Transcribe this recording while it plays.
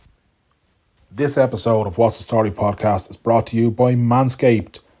This episode of What's the Story podcast is brought to you by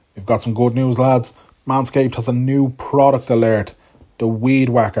Manscaped. We've got some good news, lads. Manscaped has a new product alert. The Weed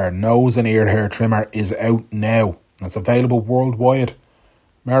Whacker nose and ear hair trimmer is out now. It's available worldwide.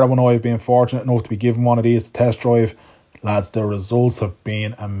 Mero and I have been fortunate enough to be given one of these to test drive. Lads, the results have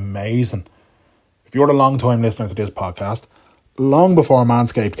been amazing. If you're a long time listener to this podcast, long before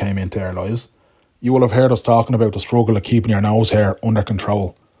Manscaped came into our lives, you will have heard us talking about the struggle of keeping your nose hair under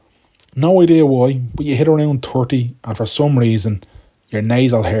control. No idea why, but you hit around 30 and for some reason your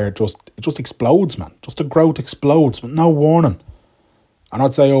nasal hair just explodes, man. Just the growth explodes with no warning. And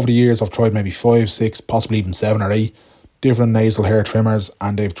I'd say over the years I've tried maybe 5, 6, possibly even 7 or 8 different nasal hair trimmers,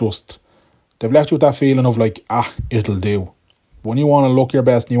 and they've left you with that feeling of like, it'll do. When you want to look your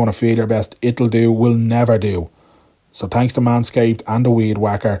best and you want to feel your best, it'll do, will never do. So thanks to Manscaped and the Weed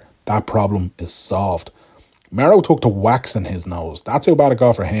Whacker, that problem is solved. Mero took to waxing his nose. That's how bad it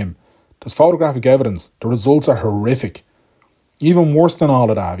got for him. There's photographic evidence. The results are horrific. Even worse than all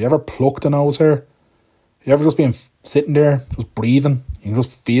of that, have you ever plucked a nose hair? You ever just been sitting there, just breathing? You can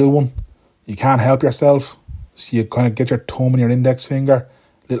just feel one. You can't help yourself. So you kind of get your thumb and your index finger,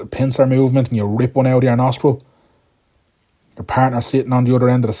 little pincer movement, and you rip one out of your nostril. Your partner sitting on the other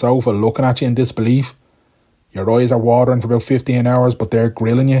end of the sofa looking at you in disbelief. Your eyes are watering for about 15 hours, but they're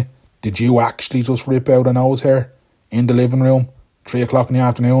grilling you. Did you actually just rip out a nose hair in the living room, 3 o'clock in the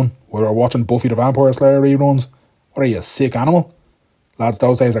afternoon, while we're watching Buffy the Vampire Slayer reruns? What are you, a sick animal? Lads,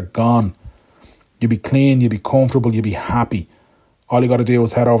 those days are gone. You'll be clean, you'll be comfortable, you'll be happy. All you got to do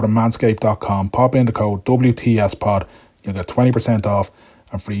is head over to manscaped.com, pop in the code WTSPOD, you'll get 20% off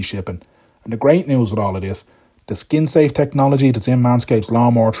and free shipping. And the great news with all of this, the skin safe technology that's in Manscaped's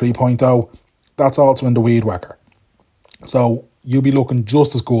Lawnmower 3.0, that's also in the Weed Whacker. So you'll be looking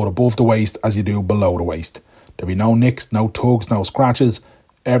just as good above the waist as you do below the waist. There'll be no nicks, no tugs, no scratches.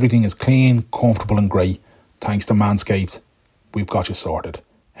 Everything is clean, comfortable and great. Thanks to Manscaped, we've got you sorted.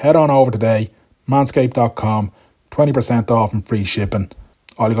 Head on over today, manscaped.com, 20% off and free shipping.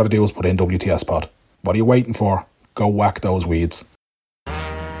 All you got to do is put in WTS Pod. What are you waiting for? Go whack those weeds.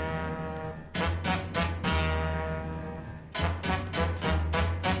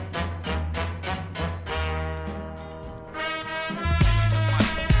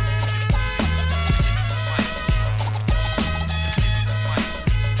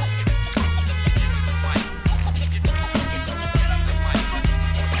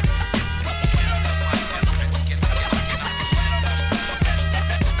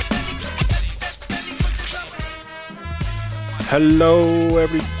 Hello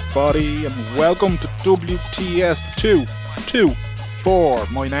everybody and welcome to WTS 224.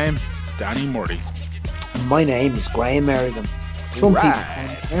 My name is Danny Murray. My name is Graham Merrigan. Some people call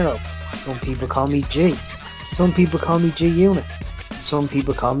me Mero. Some people call me G. Some people call me G Unit. Some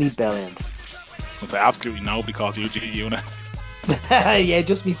people call me Bellend. I'd say absolutely nobody calls you G Unit. Yeah,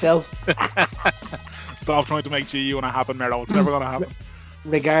 just myself. Stop trying to make G Unit happen, Mero. It's never going to happen.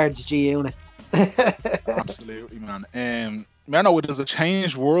 Regards, G Unit. Absolutely, man. Mero, it is a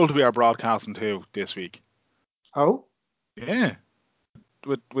changed world we are broadcasting to this week. Oh? Yeah.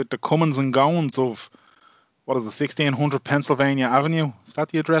 With the comings and goings of, what is it, 1600 Pennsylvania Avenue? Is that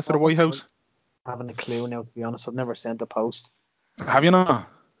the address of the White House? I haven't a clue now, to be honest. I've never sent a post. Have you not?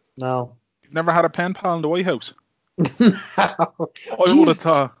 No. You've never had a pen pal in the White House? No. I would have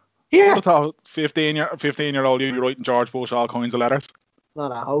thought. Yeah. I would have thought 15-year-old you'd be writing George Bush all kinds of letters.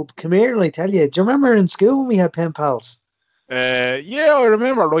 Not a hope. Come here, I tell you. Do you remember in school when we had pen pals? Yeah, I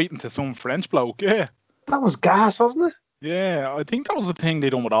remember writing to some French bloke, yeah. That was gas, wasn't it? Yeah, I think that was the thing they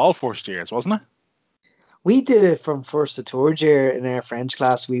done with all first years, wasn't it? We did it from first to third year in our French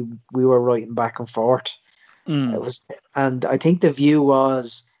class. We were writing back and forth. It was, and I think the view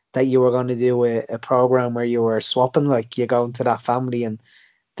was that you were going to do a program where you were swapping, like you go into that family and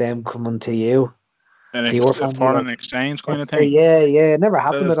them coming to you. And a foreign exchange kind of thing. Yeah, it never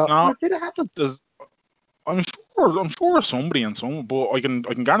happened at all. Did it happen? I'm sure somebody in some, but I can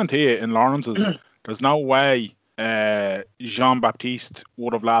guarantee it in Lawrence's. There's no way Jean Baptiste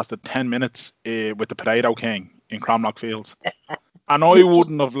would have lasted 10 minutes with the Potato King in Cromlock Fields, and I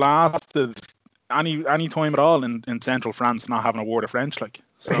wouldn't have lasted any time at all in central France not having a word of French. Like,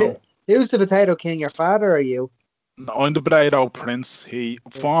 so who's the Potato King? Your father or you? I'm the Potato Prince.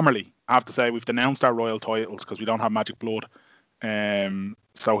 Formerly, I have to say, we've denounced our royal titles because we don't have magic blood.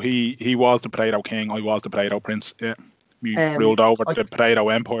 So he was the Potato King, I was the Potato Prince. Yeah, we ruled over the Potato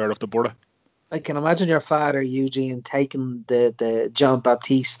Empire of the Borough. I can imagine your father, Eugene, taking the Jean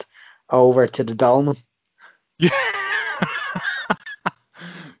Baptiste over to the Dolmen. Yeah.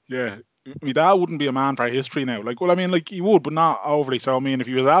 Yeah. my dad wouldn't be a man for history now. Like, well, I mean, like he would, but not overly. So I mean, if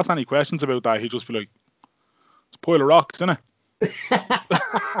he was asked any questions about that, he'd just be like, "It's a pile of rocks, isn't it?"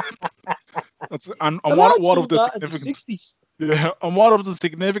 And what of the significance? Yeah, and what of the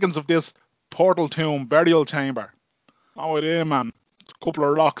significance of this portal tomb burial chamber? Oh, it is, man. It's a couple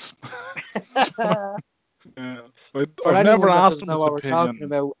of rocks. Yeah. I've never asked him his what opinion. We're talking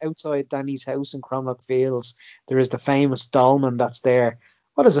about outside Danny's house in Cromlock Fields. There is the famous dolmen that's there.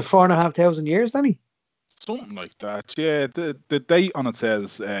 What is it, 4,500 years, Danny? Something like that. Yeah, the date on it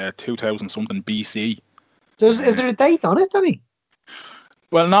says 2000 something BC. Is there a date on it, Danny?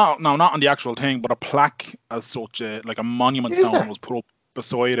 Well, no, not on the actual thing, but a plaque as such, like a monument stone was put up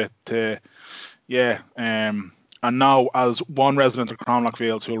beside it. And now, as one resident of Cromlock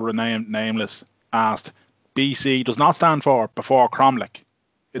Fields, who will remain nameless, asked, BC does not stand for before Cromlech.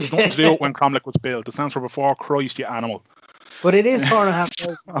 It's nothing to do with when Cromlech was built. It stands for before Christ, you animal. But it is 4,500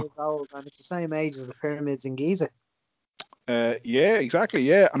 years old, and it's the same age as the pyramids in Giza. Yeah, exactly,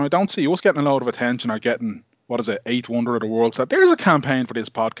 yeah. And I don't see us getting a load of attention or getting, what is it, 8th Wonder of the World status. There's a campaign for this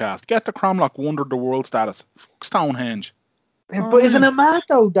podcast. Get the Cromlock Wonder of the World status. Fuck Stonehenge. Yeah, but isn't it mad,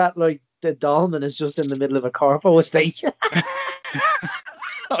 though, that, like, the dolmen is just in the middle of a corpo estate?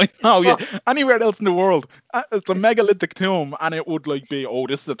 I know, yeah. Anywhere else in the world, it's a megalithic tomb, and it would like be, oh,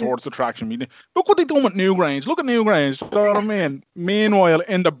 this is a tourist attraction. I mean, look what they done with Newgrange. Look at Newgrange. You know what I mean? Meanwhile,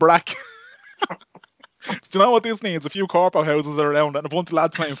 in the brack, do you know what this needs? A few corpo houses around and a bunch of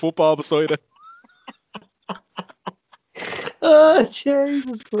lads playing football beside it. Oh,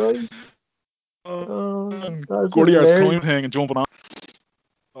 Jesus Christ! That's Gurriar's climbing thing and jumping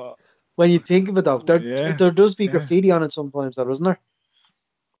on. When you think of it, though, there does be graffiti on it sometimes, though, isn't there?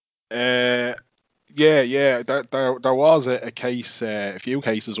 There was a case, a few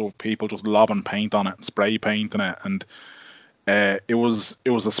cases of people just lobbing paint on it, spray painting it, and it was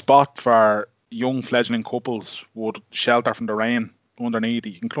a spot for young fledgling couples would shelter from the rain underneath.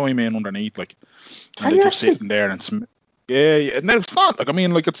 You can climb in underneath, like, and they're just sitting there and and it's not like, I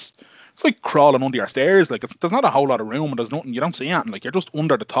mean, like it's like crawling under your stairs. Like there's not a whole lot of room, and there's nothing, you don't see anything. Like you're just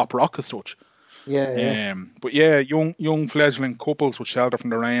under the top rock as such. Yeah. But yeah, young fledgling couples would shelter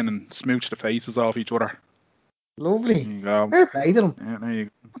from the rain and smooch the faces off each other. Lovely. Fair play to them. Yeah,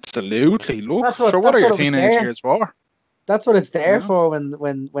 absolutely. Look, what are your teenage years for? That's what it's there for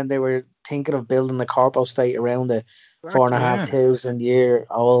when they were thinking of building the corpo state around the 4,500 year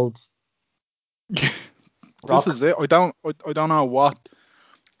old. This is it. I don't know what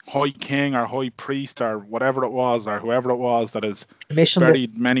High King or High Priest or whatever it was or whoever it was that is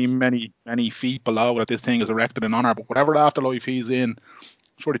buried many feet below that this thing is erected in honour. But whatever afterlife he's in, I'm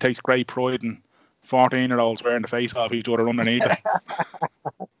sure he takes great pride in 14-year-olds wearing the face off each other underneath it.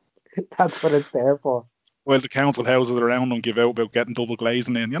 That's what it's there for. Well, the council houses around them give out about getting double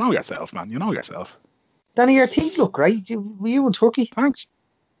glazing in. You know yourself, man. You know yourself. Danny, your teeth look great. Were you in Turkey? Thanks.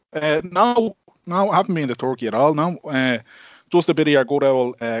 No, I haven't been to Turkey at all. No. Just a bit of your good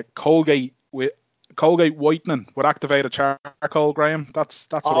old Colgate whitening with activated charcoal, Graham. That's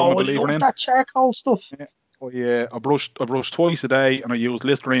what I'm a believer in. That charcoal stuff. Yeah. Oh yeah, I brush twice a day, and I use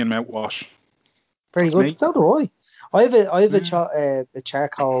Listerine mouthwash. Very good. Me. So do I. I have a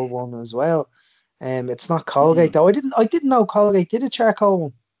charcoal one as well. It's not Colgate though. I didn't know Colgate did a charcoal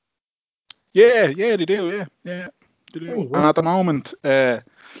one. Yeah, they do. Yeah, they do. And at the moment,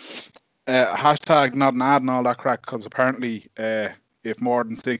 hashtag not an ad and all that crack, because apparently if more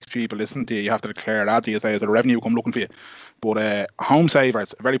than 6 people listen to you, you have to declare ads, you say, as a revenue come looking for you. But Home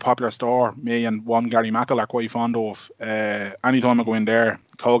Savers, a very popular store, me and one Gary Mackle are quite fond of. Anytime I go in there,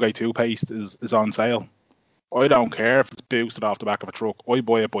 Colgate toothpaste is on sale. I don't care if it's boosted off the back of a truck. I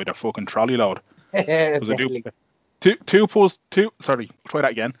buy it by the fucking trolley load.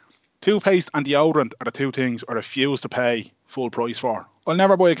 Toothpaste and deodorant are the two things I refuse to pay full price for. I'll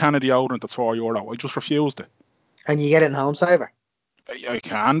never buy a can of deodorant that's €4. I just refused it. And you get it in Home Saver? I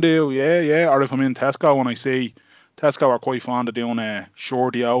can do, yeah. Or if I'm in Tesco and I see Tesco are quite fond of doing a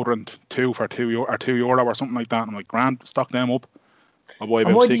Sure deodorant 2 for €2 or €2 or something like that. And I'm like, grand, stock them up. I'll buy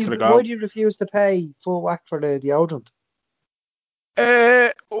about 6 of the go. Why do you refuse to pay full whack for the deodorant?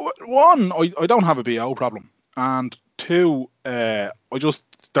 One, I don't have a BO problem. And 2, they're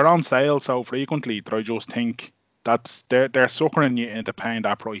on sale so frequently that I just think that's they're suckering you into paying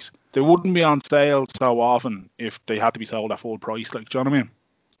that price. They wouldn't be on sale so often if they had to be sold at full price. Like, do you know what I mean?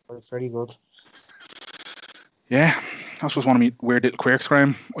 That's very good. Yeah, that's just one of my weird little quirks,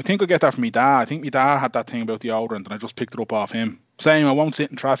 Graham. I think I get that from my dad. I think my dad had that thing about deodorant and I just picked it up off him. Same, I won't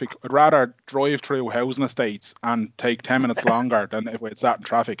sit in traffic. I'd rather drive through housing estates and take 10 minutes longer than if I sat in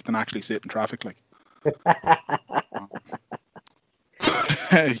traffic than actually sit in traffic. Like.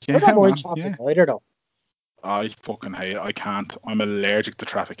 I don't mind traffic either, though. I fucking hate it. I can't. I'm allergic to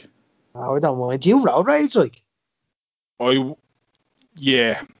traffic. Oh, I don't mind. Do you road rage, like?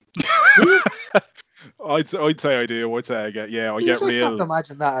 Yeah. I'd say I do. I'd say I get. Yeah, I get real. I can't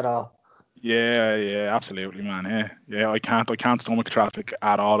imagine that at all. Yeah, absolutely, man. Yeah. I can't stomach traffic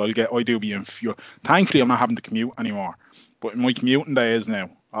at all. I do be infuriated. Thankfully, I'm not having to commute anymore. But in my commuting days now,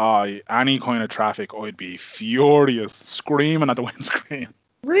 any kind of traffic, I'd be furious, screaming at the windscreen.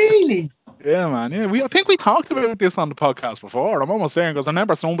 Really? Yeah, man. Yeah, I think we talked about this on the podcast before. I'm almost saying, because I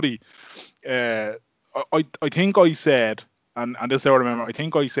remember somebody. I think I said, and this is how I remember. I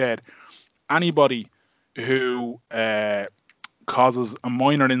think I said, anybody who causes a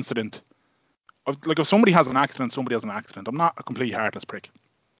minor incident, like if somebody has an accident, somebody has an accident. I'm not a complete heartless prick,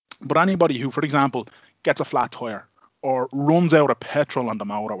 but anybody who, for example, gets a flat tire or runs out of petrol on the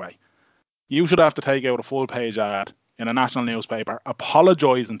motorway, you should have to take out a full page ad in a national newspaper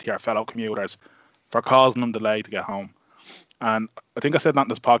apologising to your fellow commuters for causing them delay to get home. And I think I said that in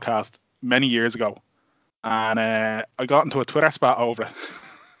this podcast many years ago, and I got into a Twitter spat over it.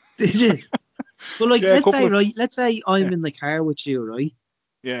 Did you? Well, like, let's say I'm in the car with you, right?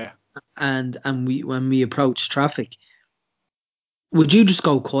 Yeah. And when we approach traffic, would you just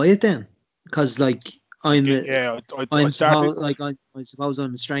go quiet then? Because like I suppose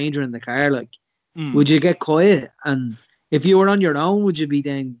I'm a stranger in the car. Like, would you get quiet? And if you were on your own, would you be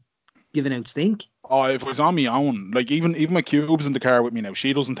then giving out stink? Oh, if it was on my own, like even my Cube's in the car with me now,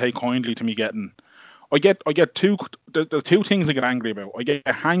 she doesn't take kindly to me getting. I get two. There's two things I get angry about. I get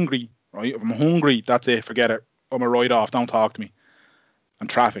hangry, right? If I'm hungry, that's it. Forget it. I'm a write off. Don't talk to me. And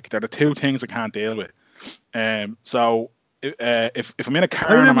traffic. They're the two things I can't deal with. So if I'm in a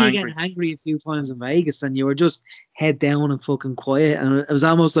car and I'm angry, you getting angry a few times in Vegas, and you were just head down and fucking quiet, and it was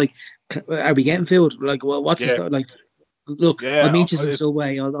almost like, are we getting food? Like, well, what's the like? Look, I'll meet you in the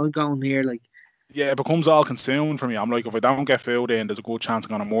subway. I'm going here, like. Yeah, it becomes all consumed for me. I'm like, if I don't get food in, there's a good chance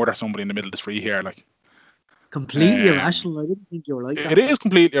I'm gonna murder somebody in the middle of the street here, like. Completely irrational. I didn't think you were like that. It is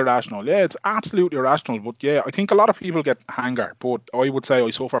completely irrational. Yeah, it's absolutely irrational. But yeah, I think a lot of people get hanger, but I would say I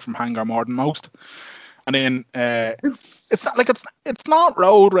suffer from hanger more than most. And then it's not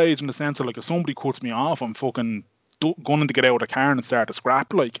road rage in the sense of like if somebody cuts me off, I'm fucking gunning to get out of the car and start to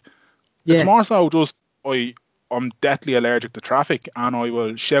scrap. Like, it's more so just I'm deathly allergic to traffic, and I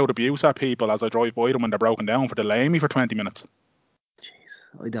will shout abuse at people as I drive by them when they're broken down for delaying me for 20 minutes.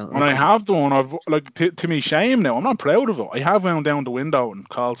 I don't. And I have done. I've like to me shame now. I'm not proud of it. I have wound down the window and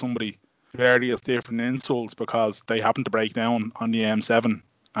called somebody various different insults because they happened to break down on the M7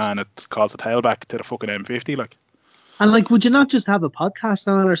 and it's caused a tailback to the fucking M50. Like. And like, would you not just have a podcast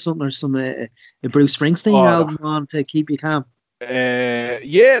on or something, or some a Bruce Springsteen album on to keep you calm?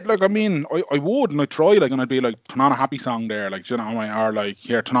 Yeah, like I mean, I would, and I try, like, and I'd be like, turn on a happy song there, like, you know, or like,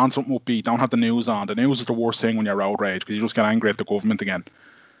 here, turn on something upbeat. Don't have the news on. The news is the worst thing when you're road rage because you just get angry at the government again.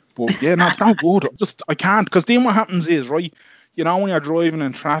 But yeah, no, it's not good. I can't, because then what happens is, right, you know, when you're driving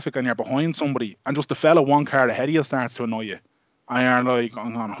in traffic and you're behind somebody, and just the fella one car ahead of you starts to annoy you, and you're like, oh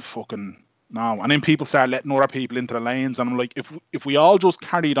no, fucking no, and then people start letting other people into the lanes, and I'm like, if we all just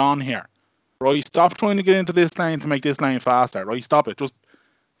carried on here. Right, stop trying to get into this lane to make this lane faster. Right, stop it. Just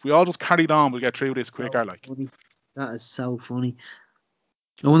if we all just carried on, we'll get through this quicker. Like, funny. That is so funny.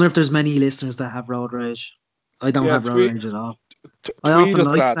 I wonder if there's many listeners that have road rage. I don't have road rage at all. I often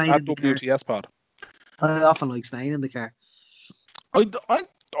like staying in the WTS car. I often like staying in the car. I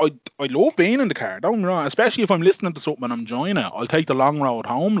love being in the car. Don't get me wrong, especially if I'm listening to something and I'm enjoying it. I'll take the long road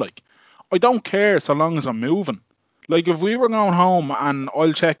home. Like, I don't care so long as I'm moving. Like, if we were going home and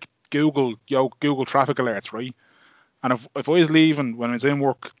I'll check Google traffic alerts, right? And if I was leaving when I was in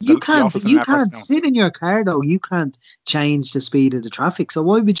work, you can't sit in your car though. You can't change the speed of the traffic. So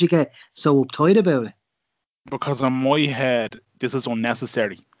why would you get so uptight about it? Because in my head, this is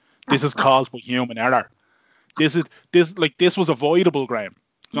unnecessary. This is caused by human error. This was avoidable, Graham.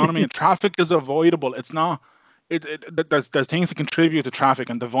 You know what I mean? Traffic is avoidable. It's not. There's things that contribute to traffic,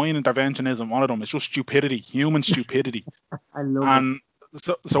 and divine intervention isn't one of them. It's just stupidity, human stupidity. I love it.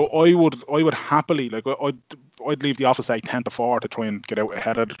 So I would happily, like, I'd leave the office at 10 to 4 to try and get out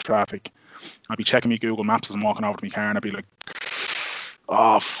ahead of the traffic. I'd be checking my Google Maps as I'm walking over to my car, and I'd be like,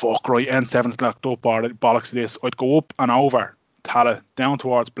 oh fuck, right, N7's locked up, or bollocks to this. I'd go up and over Tala, down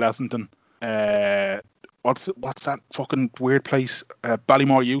towards Blessington. What's that fucking weird place?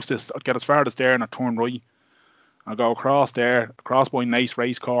 Ballymore Eustace. I'd get as far as there and I'd turn right. I'd go across there, across by Nice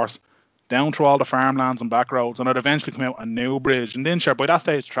Racecourse, down through all the farmlands and back roads, and I'd eventually come out a new bridge. And then, sure, by that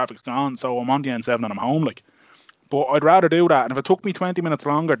stage, traffic's gone, so I'm on the N7 and I'm home, like. But I'd rather do that. And if it took me 20 minutes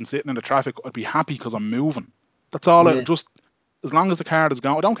longer than sitting in the traffic, I'd be happy because I'm moving. That's all. Yeah. as long as the card is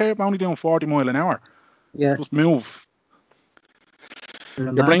going. I don't care if I'm only doing 40 mile an hour. Yeah. Just move.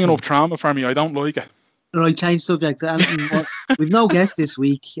 You're bringing up trauma for me. I don't like it. Right, change subject. We've no guest this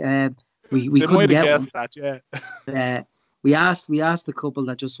week. We couldn't get one. That, yeah. We asked the couple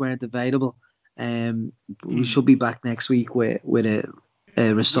that just weren't available. We should be back next week with a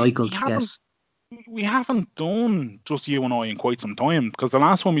recycled guest. We haven't done just you and I in quite some time, because the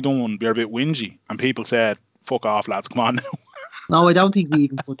last one we done, we were a bit whingy and people said, "Fuck off, lads, come on now." No, I don't think we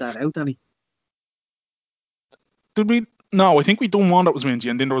even put that out, Danny. Did we? No, I think we done one that was whingy,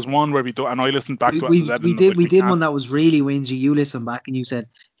 and then there was one where and I listened back to it. We did one that was really whingy. You listened back and you said,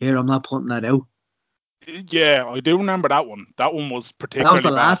 "Here, I'm not putting that out." Yeah, I do remember that one. That one was particularly. That was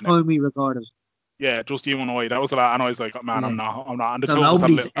the last time we recorded. Yeah, just you and I. That was the last, and I was like, "Man, I'm not." And so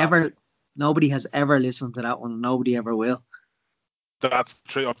nobody has ever listened to that one, and nobody ever will. That's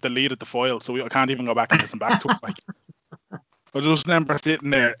true. I've deleted the file, so I can't even go back and listen back to it. Like, I just remember sitting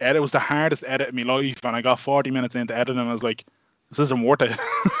there. It was the hardest edit of my life, and I got 40 minutes into editing, and I was like, "This isn't worth it." I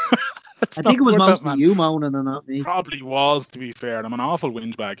think it was mostly you moaning and not me. Probably was, to be fair. I'm an awful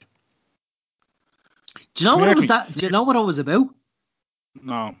whinge bag. Do you know what it was that? Do you know what it was about?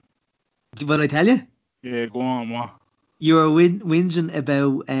 No. Will I tell you? Yeah, go on. What? You were whinging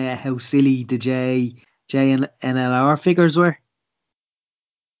about how silly the JNLR figures were.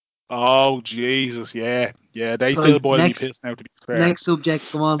 Oh, Jesus, yeah. Yeah, they still boil me piss now, to be fair. Next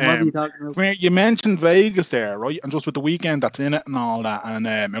subject, come on, what are you talking about? You mentioned Vegas there, right? And just with the weekend that's in it and all that, and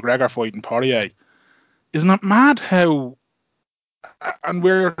McGregor fighting Poirier. Isn't it mad how... And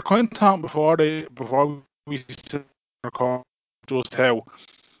we were kind of talking before we record just how,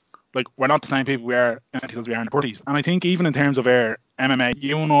 like, we're not the same people we are as we are in the 40s. And I think even in terms of our MMA,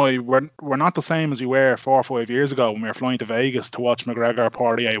 you and I, we're not the same as we were 4 or 5 years ago when we were flying to Vegas to watch McGregor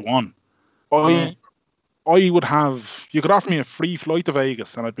Poirier 1. I would have... You could offer me a free flight to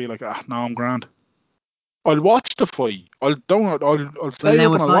Vegas and I'd be like, no, I'm grand. I'll watch the fight. I'll stay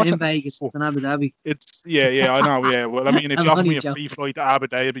up and I'll watch it. In Vegas, it's in Abu Dhabi. It's I know, yeah. Well, I mean, if you offer me a free flight to Abu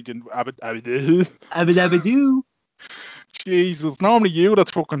Dhabi, Jesus, normally you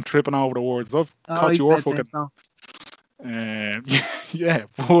that's fucking tripping over the words. I've caught your fucking. Yeah,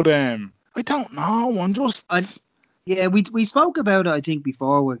 but I don't know. I'm just. Yeah, we spoke about it, I think,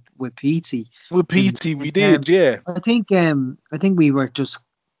 before with Petey. With Petey, we did, yeah. I think we were just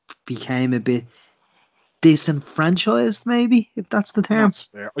became a bit disenfranchised, maybe, if that's the term. That's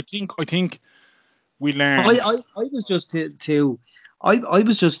fair. I think we learned. I was just too. I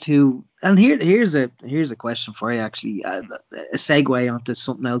was just too. And here's a question for you, actually, a segue onto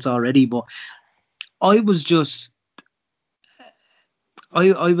something else already. But I was just.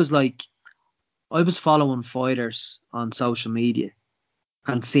 I was like. I was following fighters on social media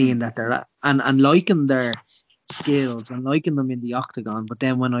and seeing that they're and liking their skills and liking them in the octagon, but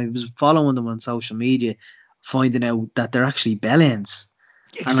then when I was following them on social media, finding out that they're actually bellends.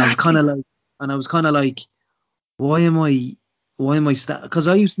 Exactly. And I was kind of like, why am I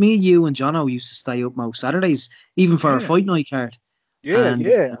because me, you and Jono used to stay up most Saturdays, even for a fight night card. Yeah,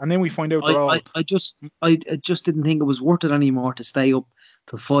 and then we find out I just didn't think it was worth it anymore to stay up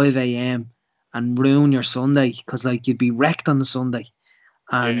till 5 a.m. and ruin your Sunday, because like you'd be wrecked on the Sunday,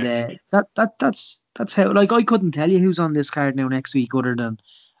 and that's how, like, I couldn't tell you who's on this card now next week other than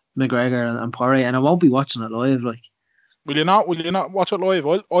McGregor and Poirier, and I won't be watching it live. Like, will you not watch it live?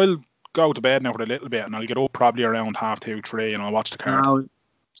 I'll go to bed now for a little bit, and I'll get up probably around 2:30, 3, and I'll watch the card. No,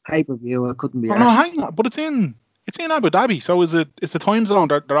 it's pay-per-view. I couldn't be. No, hang on, but it's in Abu Dhabi, so it's the time zone.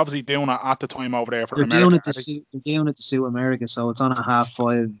 They're obviously doing it at the time over there for America. They're doing it to suit America, so it's on at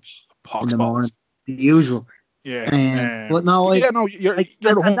 5:30. in the morning, the usual. Yeah, but no, you're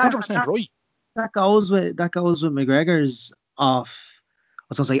 100% right. That goes with McGregor's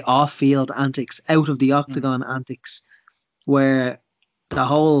off-field antics, out of the octagon antics, where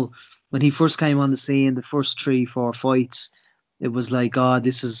when he first came on the scene, the first 3-4 fights, it was like,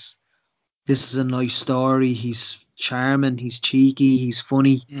 this is a nice story. He's charming, he's cheeky, he's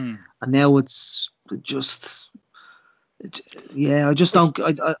funny, and now it's just. I just don't.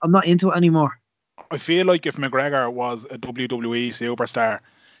 I'm not into it anymore. I feel like if McGregor was a WWE superstar,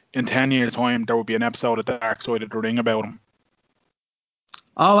 in 10 years' time, there would be an episode of Dark Side of the Ring about him.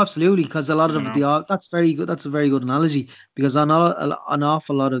 Oh, absolutely, because a lot of that's very good. That's a very good analogy, because an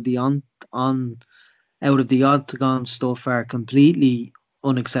awful lot of the out of the octagon stuff are completely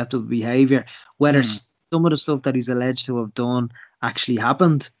unacceptable behaviour. Whether some of the stuff that he's alleged to have done actually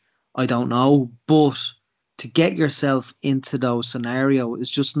happened, I don't know, but to get yourself into those scenarios is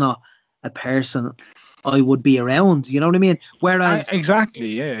just not a person I would be around. You know what I mean? Whereas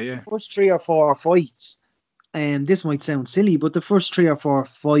exactly, yeah. First 3 or 4 fights, and this might sound silly, but the first 3 or 4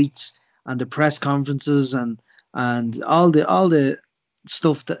 fights and the press conferences and all the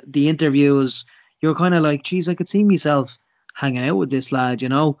stuff, that the interviews, you're kind of like, geez, I could see myself hanging out with this lad, you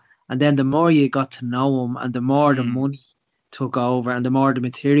know. And then the more you got to know him, and the more the money took over, and the more the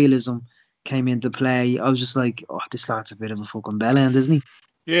materialism came into play, I was just like, oh, this lad's a bit of a fucking bellend, isn't he?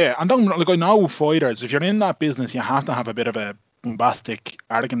 Yeah, and I know fighters, if you're in that business, you have to have a bit of a bombastic,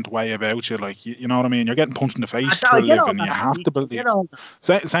 arrogant way about you. Like, you know what I mean? You're getting punched in the face for a living. You have to believe.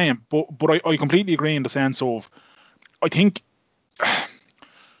 Same, but I completely agree in the sense of, I think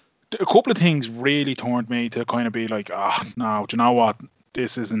a couple of things really turned me to kind of be like, no, do you know what?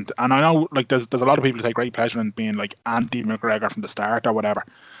 This isn't. And I know, like, there's a lot of people who take great pleasure in being like anti-McGregor from the start or whatever.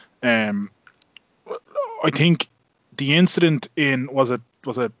 I think the incident was a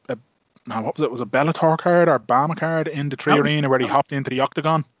Bellator card or Bama card in the Tree Arena where he hopped into the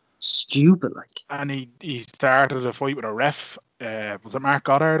octagon. Stupid, like. And he started a fight with a ref. Was it Mark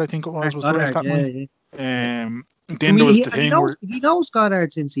Goddard? I think it was. Mark Goddard, that yeah. Then there was the thing he knows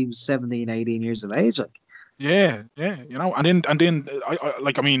Goddard since he was 17, 18 years of age, like. Yeah, you know, and then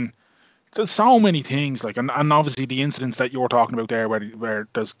I mean, there's so many things, like, and obviously the incidents that you're talking about there, where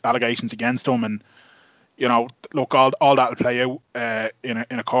there's allegations against him, and you know, look, all that'll play out in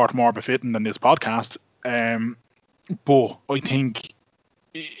a court more befitting than this podcast. But I think,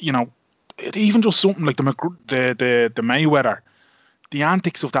 you know, even just something like the Mayweather, the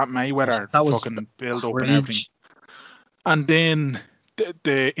antics of that Mayweather fucking build up and everything, and then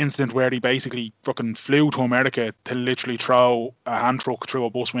the incident where he basically fucking flew to America to literally throw a hand truck through a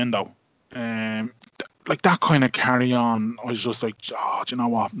bus window. Like that kind of carry on, I was just like, oh, do you know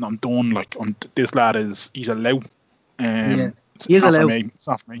what? I'm done. Like, this lad he's a lout. He's a lout. It's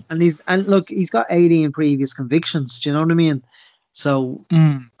not for me. And look, he's got 18 previous convictions. Do you know what I mean? So,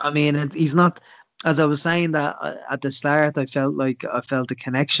 I mean, he's not. As I was saying that at the start, I felt a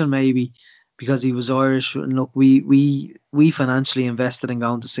connection maybe because he was Irish. And look, we financially invested in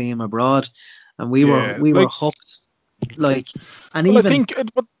going to see him abroad, and we were hooked. Like, and well, even.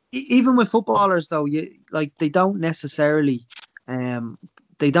 Even with footballers, though, they don't necessarily,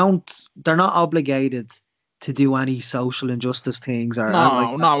 they're not obligated to do any social injustice things or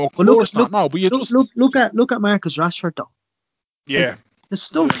of course not. No, but you look at Marcus Rashford, though. Yeah, the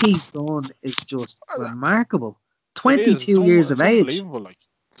stuff he's done is just remarkable. 22 years of age,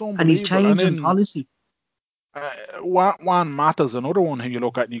 and he's changing policy. Juan Mata's another one who you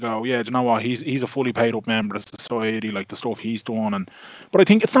look at and you go, yeah, do you know what? He's a fully paid up member of society, like the stuff he's done. But I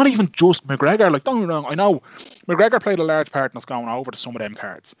think it's not even just McGregor. Like, don't get me wrong, I know McGregor played a large part in us going over to some of them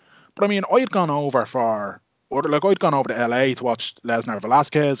cards. But I mean, I'd gone over to LA to watch Lesnar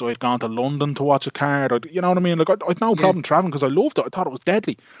Velasquez. I'd gone to London to watch a card. You know what I mean? Like, I'd no problem traveling because I loved it. I thought it was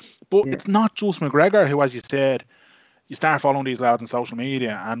deadly. But it's not just McGregor who, as you said, you start following these lads on social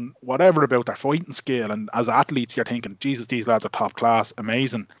media and whatever about their fighting skill, and as athletes you're thinking, Jesus, these lads are top class,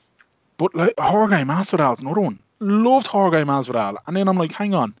 amazing. But like Jorge Masvidal's another one. Loved Jorge Masvidal. And then I'm like,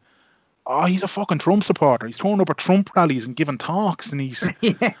 hang on. Oh, he's a fucking Trump supporter. He's throwing up at Trump rallies and giving talks, and he's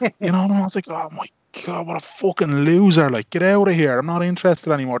you know, and I was like, oh my God, what a fucking loser. Like, get out of here. I'm not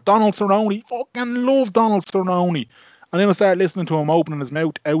interested anymore. Donald Cerrone, fucking love Donald Cerrone. And then I started listening to him opening his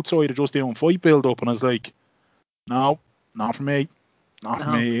mouth outside of just doing fight build up, and I was like, no, not for me. Not for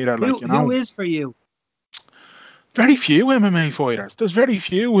me either. Like, who is for you? Very few MMA fighters. There's very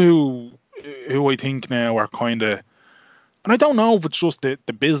few who I think now are kind of, and I don't know if it's just the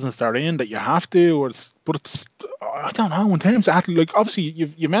business they're in that you have to, but it's I don't know in terms of athlete. Like,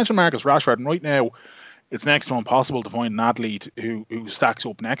 obviously you mentioned Marcus Rashford, and right now it's next to impossible to find an athlete who stacks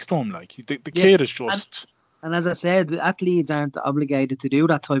up next to him. Like, the kid is just. And as I said, the athletes aren't obligated to do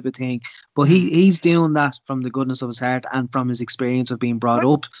that type of thing, but he's doing that from the goodness of his heart and from his experience of being brought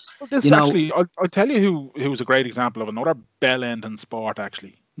up. Well, this actually, I'll tell you who's a great example of another bell-end in sport,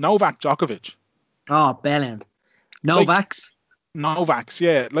 actually. Novak Djokovic. Oh, bell-end. Novaks? Novaks,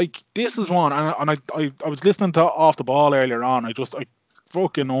 yeah. Like, this is one, and I was listening to Off the Ball earlier on. I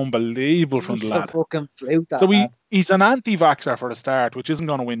fucking unbelievable from the lad. Fucking flute, that so lad. He's an anti-vaxxer for the start, which isn't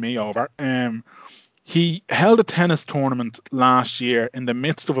going to win me over. He held a tennis tournament last year in the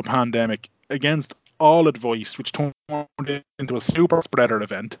midst of a pandemic against all advice, which turned into a super spreader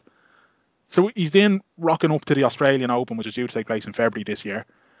event. So he's then rocking up to the Australian Open, which is due to take place in February this year.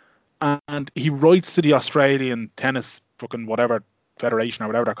 And he writes to the Australian tennis fucking whatever federation or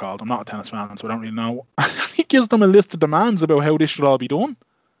whatever they're called. I'm not a tennis fan, so I don't really know. He gives them a list of demands about how this should all be done.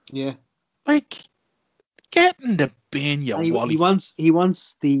 Yeah. Like, get in the bin, you wally. He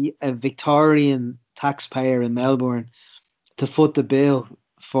wants the Victorian taxpayer in Melbourne to foot the bill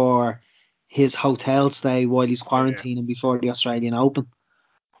for his hotel stay while he's quarantining before the Australian Open.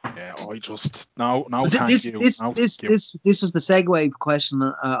 Yeah, I just no, thank This you. this No, this thank you. this was the segue question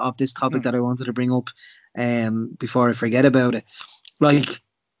of this topic that I wanted to bring up before I forget about it. Like,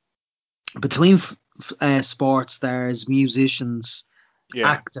 between sports stars, musicians,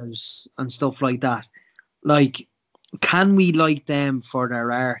 actors, and stuff like that, like, can we like them for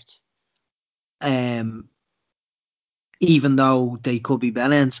their art? Even though they could be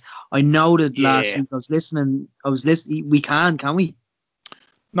bellends. I know that last week I was listening. We can we?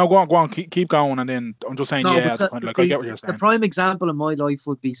 No, go on, keep going, and then I'm just saying, it's kind of like I get what you're saying. The prime example in my life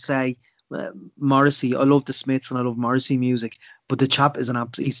would be, say, Morrissey. I love the Smiths and I love Morrissey music, but the chap is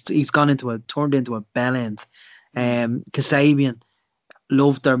he's turned into a bellend. Kasabian,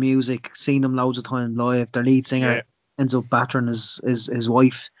 loved their music, seen them loads of times live. Their lead singer ends up battering his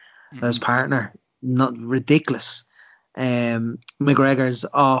wife, his partner. Not ridiculous. McGregor's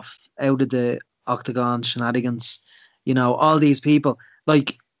out of the octagon shenanigans. You know, all these people.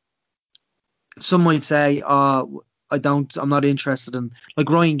 Like, some might say, I'm not interested in, like,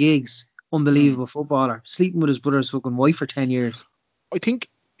 Ryan Giggs, unbelievable footballer, sleeping with his brother's fucking wife for 10 years. I think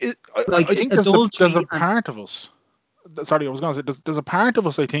there's a part of us. Sorry, I was going to say there's a part of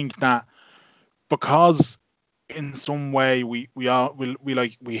us. I think that because in some way we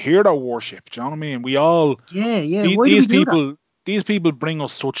hear their worship. Do you know what I mean? We all these people bring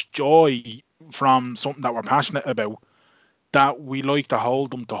us such joy from something that we're passionate about, that we like to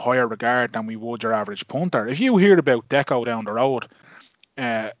hold them to higher regard than we would your average punter. If you hear about Deco down the road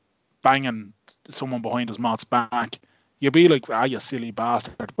banging someone behind his mat's back, you'll be like, you silly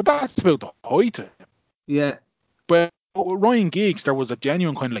bastard. But that's about the height of it. Yeah. But with Ryan Giggs, there was a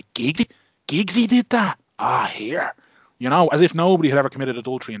genuine kind of like, Giggsy did that? Here. You know, as if nobody had ever committed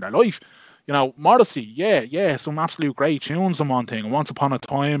adultery in their life. You know, Morrissey, some absolute great tunes and one thing. And Once Upon a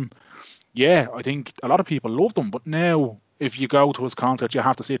Time, I think a lot of people love them. But now, if you go to his concert, you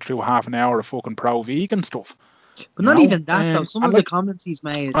have to sit through half an hour of fucking pro-vegan stuff. But not even that, though. Some of the comments he's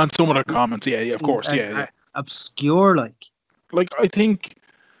made. And some of the comments, of course, are obscure, like. Like, I think...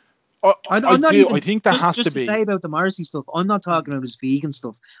 I think there has to be. To say about the Morrissey stuff, I'm not talking about his vegan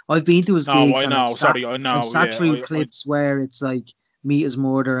stuff. I've been to his gigs. I know. I've sat through clips where it's like meat is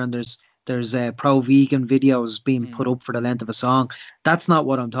murder and there's pro-vegan videos being put up for the length of a song. That's not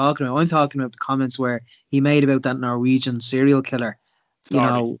what I'm talking about. I'm talking about the comments where he made about that Norwegian serial killer. Sorry. You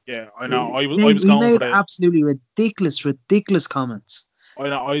know. Yeah, I know. I was going made for the absolutely ridiculous comments. I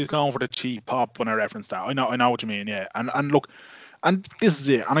know. I was going for the cheap pop when I referenced that. I know what you mean. Yeah, and look. And this is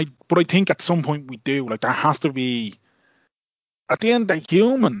it. But I think at some point we do. Like, there has to be, at the end, they're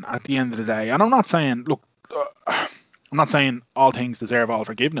human at the end of the day. And I'm not saying, I'm not saying all things deserve all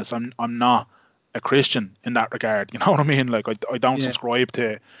forgiveness. I'm not a Christian in that regard. You know what I mean? Like, I don't subscribe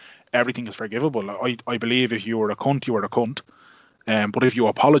to everything is forgivable. I believe if you were a cunt, you were a cunt. But if you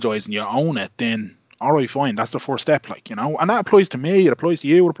apologise and you own it, then all right, fine. That's the first step, like, you know. And that applies to me. It applies to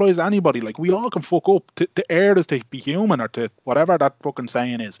you. It applies to anybody. Like, we all can fuck up. To err is to be human, or to whatever that fucking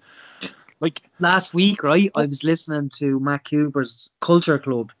saying is. Like, last week, right, I was listening to Matt Cooper's Culture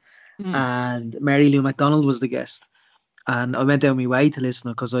Club, and Mary Lou McDonald was the guest. And I went down my way to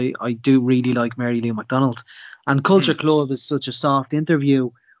listen because I do really like Mary Lou McDonald. And Culture Club is such a soft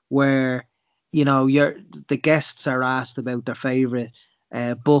interview where, you know, the guests are asked about their favourite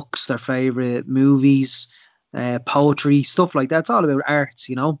books, their favourite movies, poetry, stuff like that. It's all about arts,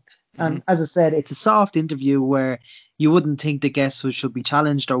 you know. And as I said, it's a soft interview where you wouldn't think the guests should be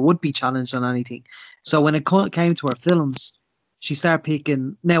challenged or would be challenged on anything. So when it came to her films, she started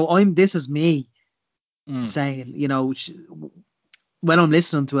picking. Now, this is me saying, you know, when I'm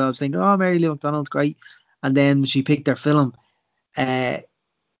listening to it, I was thinking, oh, Mary Lou McDonald's great. And then she picked her film.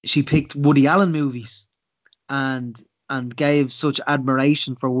 She picked Woody Allen movies and gave such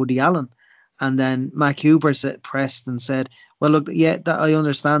admiration for Woody Allen. And then Matt Cooper pressed and said, well, look, I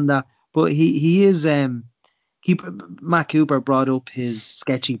understand that. But he is, Matt Cooper brought up his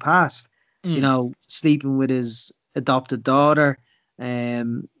sketchy past, you know, sleeping with his adopted daughter,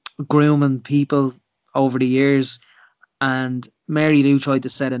 grooming people over the years. And Mary Lou tried to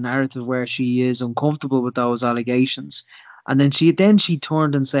set a narrative where she is uncomfortable with those allegations. And then she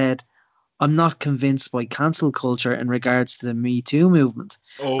turned and said, I'm not convinced by cancel culture in regards to the Me Too movement.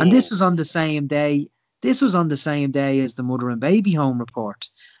 Oh. And this was on the same day. This was on the same day as the Mother and Baby Home report.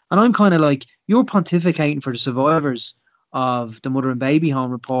 And I'm kind of like, you're pontificating for the survivors of the Mother and Baby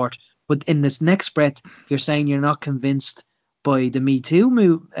Home report, but in this next breath, you're saying you're not convinced by the Me Too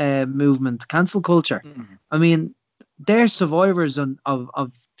movement, cancel culture. I mean, they're survivors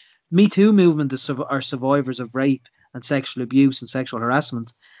of Me Too movement are survivors of rape and sexual abuse and sexual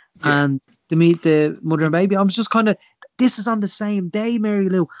harassment. Yeah. And to meet the mother and baby. I was just kind of, this is on the same day, Mary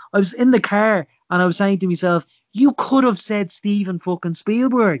Lou. I was in the car and I was saying to myself, you could have said Steven fucking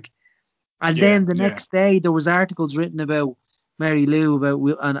Spielberg. And then the next day there was articles written about Mary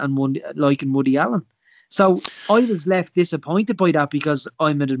Lou and liking Woody Allen. So I was left disappointed by that because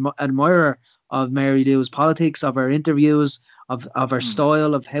I'm an admirer of Mary Lou's politics, of her interviews, of her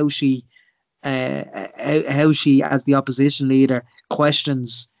style, of how she as the opposition leader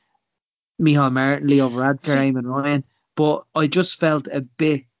questions Micheál Martin, Leo Varadkar, Eamon Ryan. But I just felt a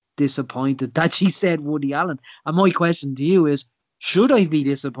bit disappointed that she said Woody Allen. And my question to you is, should I be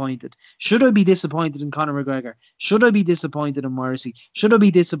disappointed? Should I be disappointed in Conor McGregor? Should I be disappointed in Morrissey? Should I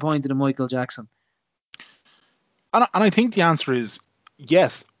be disappointed in Michael Jackson? And I think the answer is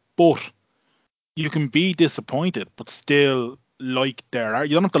yes, but you can be disappointed, but still like their art.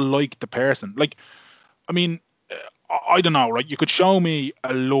 You don't have to like the person. Like, I mean, I don't know, right? You could show me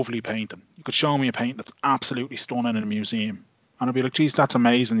a lovely painting. You could show me a painting that's absolutely stunning in a museum. And I'd be like, geez, that's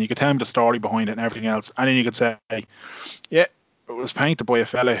amazing. You could tell me the story behind it and everything else. And then you could say, yeah, it was painted by a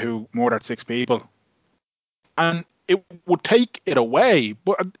fella who murdered 6 people. And it would take it away,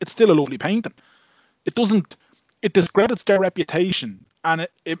 but it's still a lovely painting. It discredits their reputation, and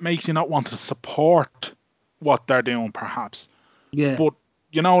it makes you not want to support what they're doing, perhaps. Yeah. But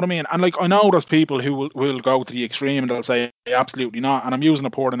you know what I mean? And like, I know there's people who will go to the extreme and they'll say absolutely not. And I'm using a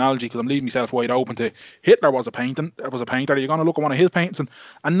poor analogy because I'm leaving myself wide open to Hitler was a painter. Are you going to look at one of his paintings?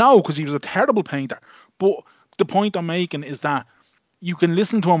 And no, because he was a terrible painter. But the point I'm making is that you can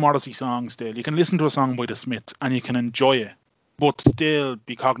listen to a Morrissey song still. You can listen to a song by the Smiths and you can enjoy it, but still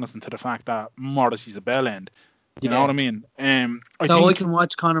be cognizant to the fact that Morrissey's a bell end. You know what I mean? I can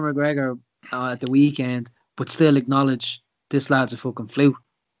watch Conor McGregor at the weekend, but still acknowledge this lad's a fucking flute.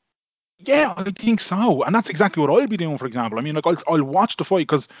 Yeah, I think so. And that's exactly what I'll be doing, for example. I mean, like, I'll watch the fight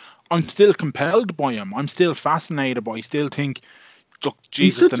because I'm still compelled by him. I'm still fascinated by him. I still think, look,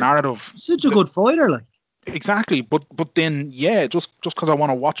 Jesus, the narrative. Such a good fighter, like. Exactly. But then, yeah, just because I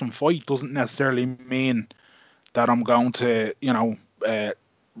want to watch him fight doesn't necessarily mean that I'm going to,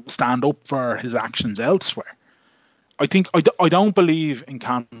 stand up for his actions elsewhere. I think I don't believe in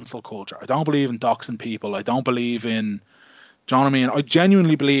cancel culture. I don't believe in doxing people. I don't believe in, do you know what I mean? I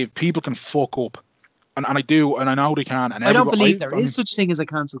genuinely believe people can fuck up. And I do, and I know they can. And I don't believe there is such thing as a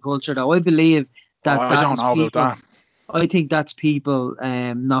cancel culture, though. I believe that I don't know people, about that. I think that's people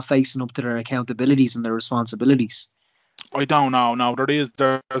not facing up to their accountabilities and their responsibilities. I don't know. No, there's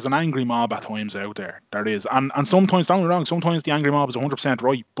an angry mob at times out there. There is. And sometimes, don't get me wrong, sometimes the angry mob is 100%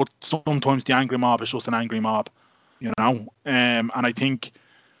 right, but sometimes the angry mob is just an angry mob. You know, and I think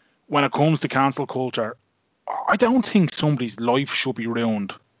when it comes to cancel culture, I don't think somebody's life should be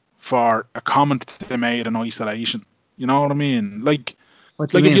ruined for a comment they made in isolation. You know what I mean? Like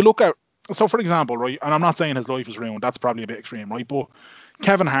if you look at, so for example, right, and I'm not saying his life is ruined, that's probably a bit extreme, right? But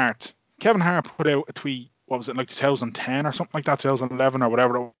Kevin Hart put out a tweet, what was it, like 2010 or something like that, 2011 or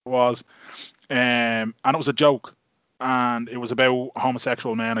whatever it was, and it was a joke, and it was about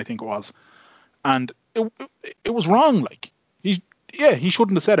homosexual men, I think it was, and it was wrong. Like, he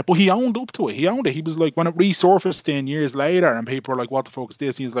shouldn't have said it, but he owned up to it. He owned it. He was like, when it resurfaced 10 years later and people were like, what the fuck is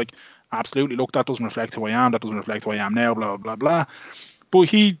this? He's like, absolutely, look, that doesn't reflect who I am. That doesn't reflect who I am now, blah, blah, blah. But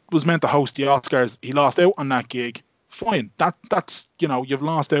he was meant to host the Oscars. He lost out on that gig. Fine. That's, you've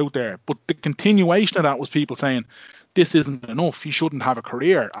lost out there. But the continuation of that was people saying, this isn't enough. He shouldn't have a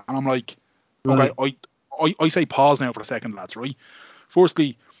career. And I'm like, right. Okay, I say pause now for a second, lads, right?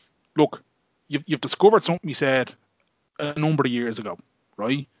 Firstly, look, you've discovered something he said a number of years ago,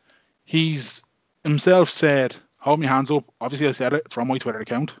 right? He's himself said, hold my hands up. Obviously, I said it. It's from my Twitter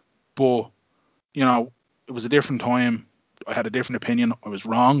account. But, it was a different time. I had a different opinion. I was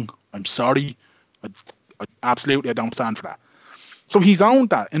wrong. I'm sorry. I don't stand for that. So he's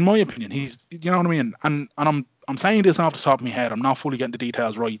owned that, in my opinion. He's, you know what I mean? And I'm saying this off the top of my head. I'm not fully getting the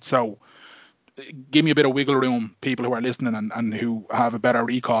details right. So give me a bit of wiggle room, people who are listening and who have a better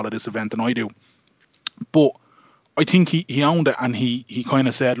recall of this event than I do. But I think he owned it, and he kind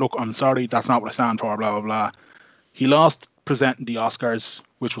of said, look, I'm sorry, that's not what I stand for, blah, blah, blah. He lost presenting the Oscars,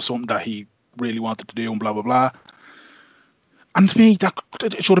 which was something that he really wanted to do, and blah, blah, blah. And to me, that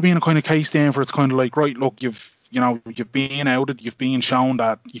it should have been a kind of case then for it's kind of like, right, look, you've been outed, you've been shown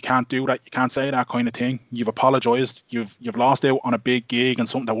that you can't do that, you can't say that kind of thing. You've apologised, you've lost out on a big gig and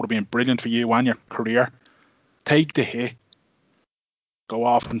something that would have been brilliant for you and your career. Take the hit, go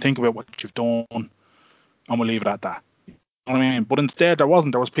off and think about what you've done, and we'll leave it at that. You know what I mean? But instead, there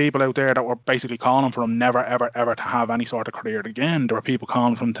was people out there that were basically calling for him never, ever, ever to have any sort of career again. There were people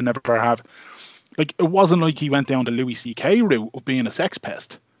calling for him to never have, like, it wasn't like he went down the Louis C.K. route of being a sex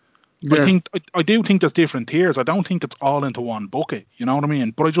pest. Yeah. I do think there's different tiers. I don't think it's all into one bucket. You know what I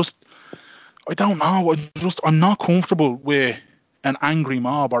mean? But I don't know. I'm not comfortable with an angry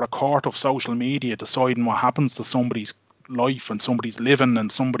mob or a court of social media deciding what happens to somebody's life and somebody's living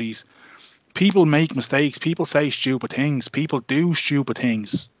and somebody's. People make mistakes. People say stupid things. People do stupid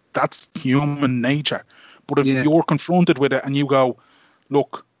things. That's human nature. But if you're confronted with it and you go,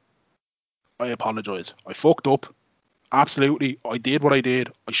 look, I apologise. I fucked up. Absolutely. I did what I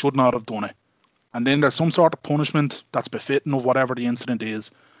did. I should not have done it. And then there's some sort of punishment that's befitting of whatever the incident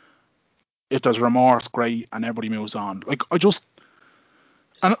is. If there's remorse, great, and everybody moves on. Like, I just...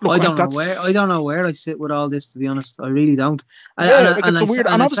 And look, I don't know where I sit with all this, to be honest. I really don't. I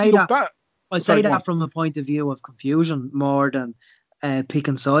say that from a point of view of confusion more than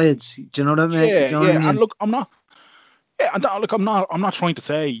picking sides. Do you know what I mean? And look, I'm not trying to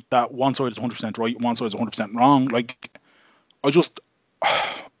say that one side is 100% right and one side is 100% wrong. Like, I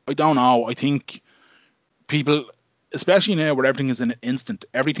don't know. I think people, especially now where everything is in an instant,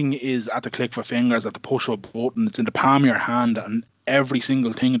 everything is at the click of a fingers, at the push of a button, it's in the palm of your hand, and every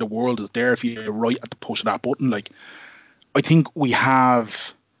single thing in the world is there for you right at the push of that button. Like, I think we all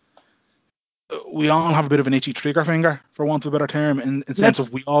have a bit of an itchy trigger finger, for want of a better term, in sense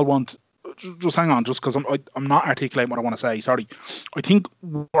of we all want. Just hang on, just because I'm not articulating what I want to say. Sorry. I think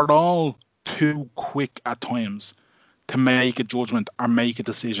we're all too quick at times to make a judgment or make a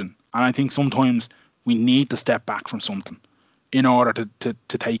decision, and I think sometimes we need to step back from something in order to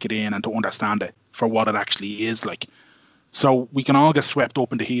take it in and to understand it for what it actually is like. So we can all get swept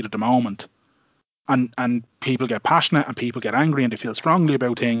up in the heat of the moment, and people get passionate and people get angry and they feel strongly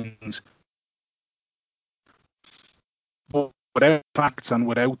about things. But without facts and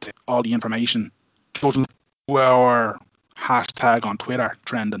without all the information, our hashtag on Twitter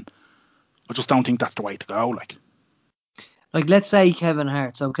trending, I just don't think that's the way to go. Like let's say Kevin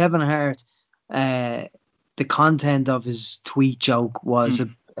Hart. So Kevin Hart, the content of his tweet joke was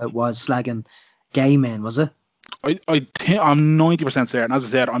slagging gay men, was it? I think I'm 90% certain. As I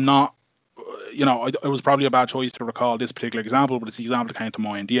said, I'm not. It was probably a bad choice to recall this particular example, but it's the example that came to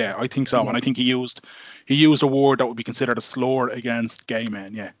mind. Yeah, I think so, and I think he used a word that would be considered a slur against gay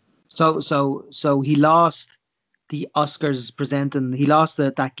men. Yeah. So he lost the Oscars presenting. He lost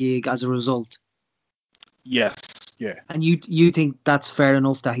that gig as a result. Yes. Yeah. And you think that's fair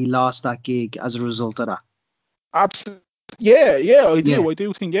enough that he lost that gig as a result of that? Absolutely. Yeah, I do. Yeah. I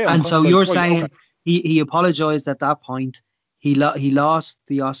do think. Yeah. And so you're saying he apologized at that point. He lost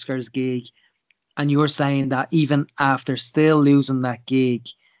the Oscars gig. And you're saying that even after still losing that gig,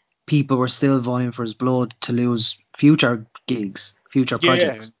 people were still vying for his blood to lose future gigs, future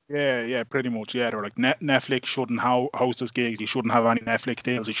projects. Yeah, pretty much. Yeah, they're like Netflix shouldn't host his gigs. He shouldn't have any Netflix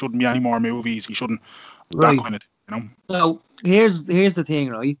deals. He shouldn't be any more movies. He shouldn't that kind of thing. So here's the thing,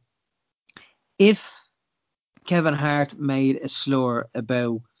 right? If Kevin Hart made a slur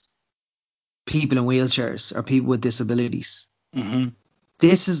about people in wheelchairs or people with disabilities. Mm-hmm.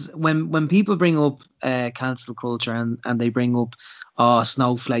 This is when people bring up cancel culture and they bring up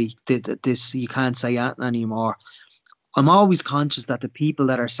snowflake, this you can't say that anymore. I'm always conscious that the people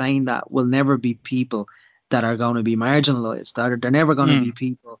that are saying that will never be people that are going to be marginalized. They're never going to be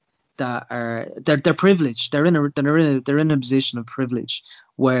people that are they're privileged. They're in a position of privilege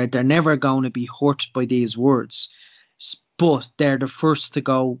where they're never going to be hurt by these words, but they're the first to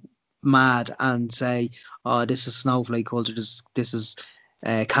go mad and say, "Oh, this is snowflake culture. This is."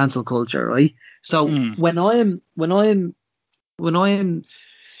 Cancel culture, right? So when I'm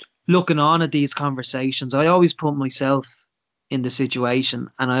looking on at these conversations, I always put myself in the situation,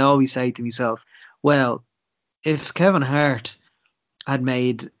 and I always say to myself, well, if Kevin Hart had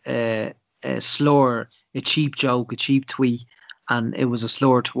made a slur, a cheap joke, a cheap tweet, and it was a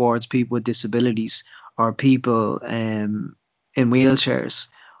slur towards people with disabilities or people in wheelchairs,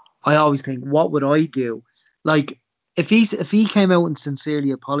 I always think, what would I do? Like, if he came out and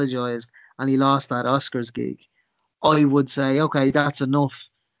sincerely apologized and he lost that Oscars gig, I would say, okay, that's enough.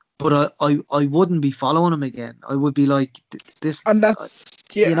 But I wouldn't be following him again. I would be like this, and that's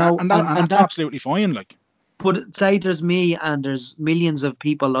and that's absolutely fine. Like, but say there's me and there's millions of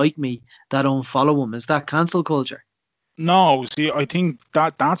people like me that don't follow him. Is that cancel culture? No, see, I think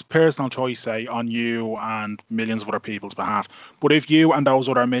that's personal choice, say, on you and millions of other people's behalf. But if you and those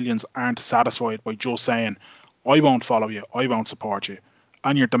other millions aren't satisfied by just saying, I won't follow you, I won't support you,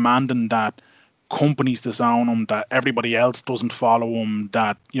 and you're demanding that companies disown them, that everybody else doesn't follow them,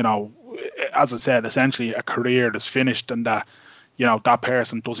 that, as I said, essentially a career is finished, and that, that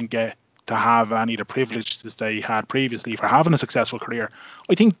person doesn't get to have any of the privileges they had previously for having a successful career.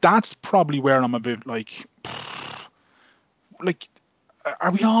 I think that's probably where I'm a bit like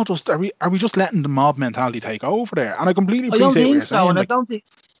are we all just are we just letting the mob mentality take over there? And I completely I don't appreciate what think you're so, saying. and Like,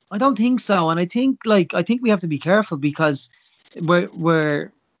 I don't think so, and I think we have to be careful because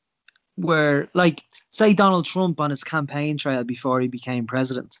we're like, say Donald Trump on his campaign trail before he became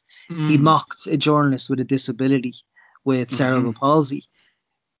president, he mocked a journalist with a disability with cerebral palsy.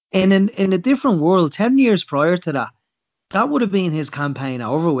 In a different world, 10 years prior to that, that would have been his campaign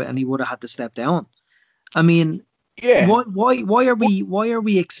over with, and he would have had to step down. I mean, yeah, why are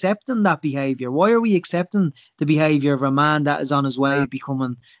we accepting that behavior? Why are we accepting the behavior of a man that is on his way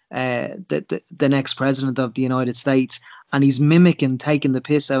becoming the next president of the United States, and he's mimicking taking the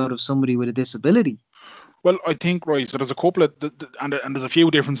piss out of somebody with a disability? well, I think, right, so there's a couple of and there's a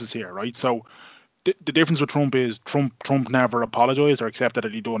few differences here, right? So the difference with Trump is Trump never apologized or accepted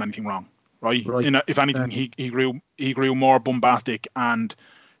that he'd done anything wrong, right? If anything, he grew more bombastic, and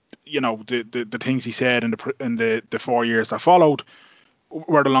the things he said in the 4 years that followed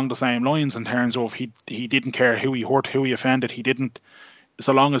were along the same lines in terms of he didn't care who he hurt, who he offended. He didn't,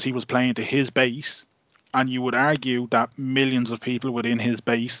 so long as he was playing to his base. And you would argue that millions of people within his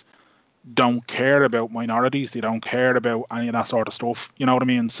base don't care about minorities. They don't care about any of that sort of stuff. You know what I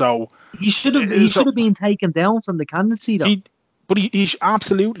mean? So he should have been taken down from the candidacy, though. He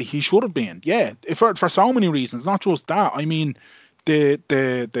absolutely, he should have been. Yeah, for so many reasons, not just that. I mean,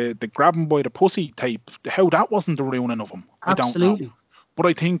 the grabbing by the pussy tape, how that wasn't the ruining of him, Absolutely. I don't know. But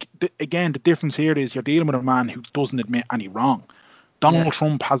I think again, the difference here is you're dealing with a man who doesn't admit any wrong. Donald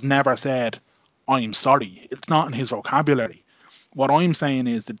Trump has never said, "I'm sorry." It's not in his vocabulary. What I'm saying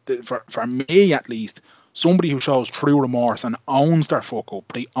is that for me at least, somebody who shows true remorse and owns their fuck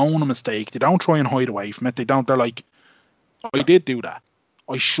up, they own a mistake, they don't try and hide away from it. They're like, I did do that.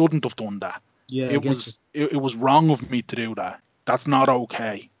 I shouldn't have done that. Yeah, it was wrong of me to do that. That's not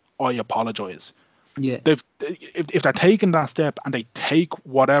okay. I apologize. Yeah. If they're taking that step and they take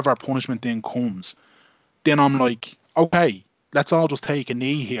whatever punishment then comes, then I'm like, okay, let's all just take a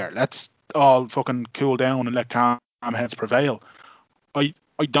knee here. Let's all fucking cool down and let calm heads prevail.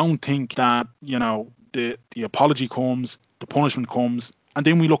 I don't think that, the apology comes, the punishment comes, and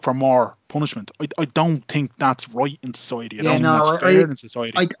then we look for more punishment. I don't think that's right in society. I don't think that's fair in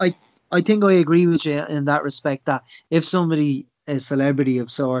society. I think I agree with you in that respect, that if somebody, a celebrity of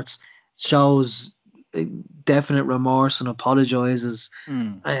sorts, shows definite remorse and apologizes,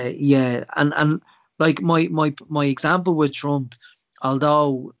 and like my example with Trump,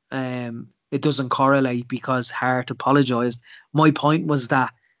 although it doesn't correlate because Hart apologized, my point was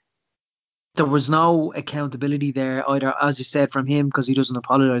that there was no accountability there either, as you said, from him, because he doesn't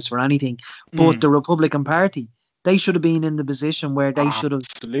apologize for anything. But the Republican Party, they should have been in the position where they should have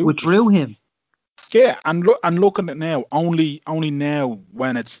withdrew him. Yeah, and looking at it now, only now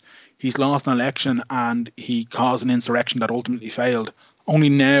when he's lost an election and he caused an insurrection that ultimately failed, only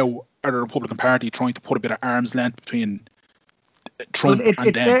now are the Republican Party trying to put a bit of arm's length between Trump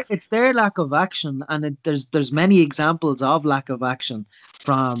and them. It's their lack of action, and there's many examples of lack of action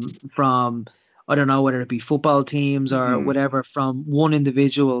from I don't know whether it be football teams or whatever, from one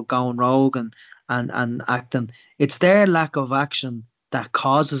individual going rogue and acting. It's their lack of action that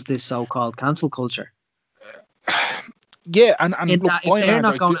causes this so-called cancel culture. Yeah, and if they're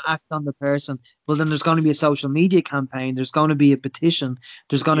not going to act on the person, well, then there's going to be a social media campaign, there's going to be a petition,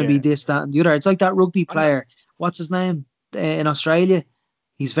 there's going to be this, that, and the other. It's like that rugby player. What's his name in Australia?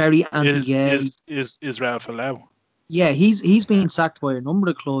 He's very anti-gay. Is Israel Folau? Yeah, he's been sacked by a number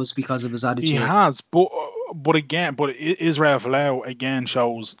of clubs because of his attitude. He has, but Israel Folau again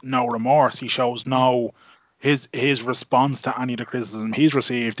shows no remorse. He shows no. His response to any of the criticism he's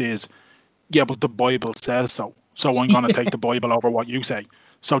received is, yeah, but the Bible says so. So I'm going to take the Bible over what you say.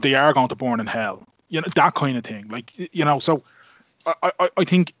 So they are going to burn in hell. That kind of thing. So I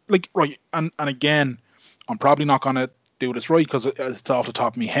think, right, and again, I'm probably not going to do this right because it's off the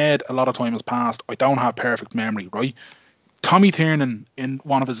top of my head. A lot of time has passed. I don't have perfect memory, right? Tommy Tiernan, in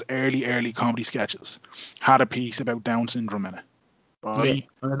one of his early comedy sketches, had a piece about Down syndrome in it. Right? Yeah,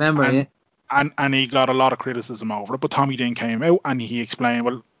 I remember, And he got a lot of criticism over it, but Tommy then came out and he explained,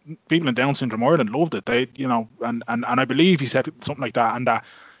 well, people in Down syndrome Ireland loved it. They, and I believe he said something like that, and that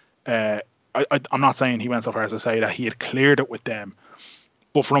I'm not saying he went so far as to say that he had cleared it with them,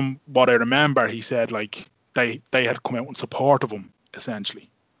 but from what I remember, he said like they had come out in support of him, essentially.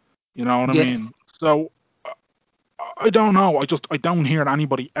 You know what I mean? So I don't know. I don't hear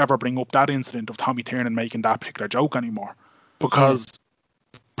anybody ever bring up that incident of Tommy Tiernan making that particular joke anymore, because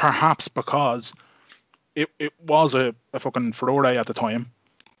perhaps because it was a fucking furore at the time.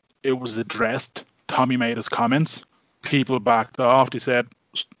 It was addressed. Tommy made his comments. People backed off. They said,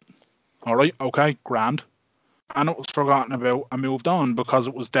 all right, okay, grand. and it was forgotten about and moved on because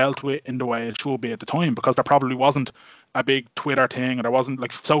it was dealt with in the way it should be at the time, because there probably wasn't a big Twitter thing, or there wasn't,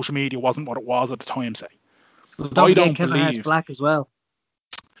 like, social media wasn't what it was at the time, say. Well, don't I forget don't Kevin Hart's believe. black as well.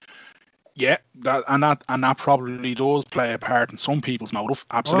 Yeah, that probably does play a part in some people's motive,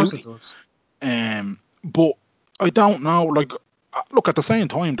 Of course absolutely. it does. But I don't know, like, look, at the same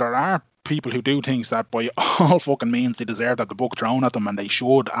time, there are people who do things that by all fucking means they deserve that the book thrown at them, and they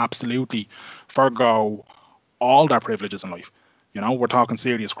should absolutely forgo all their privileges in life. You know, we're talking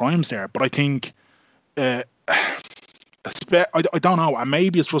serious crimes there. But I think, I don't know, and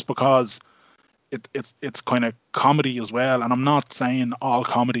maybe it's just because it's kind of comedy as well. And I'm not saying all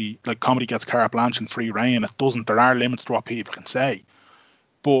comedy, like, comedy gets carte blanche and free reign. It doesn't. There are limits to what people can say.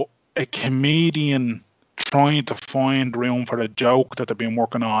 But a comedian trying to find room for a joke that they've been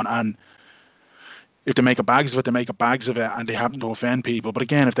working on, and if they make a bags of it, they make a bags of it, and they happen to offend people. But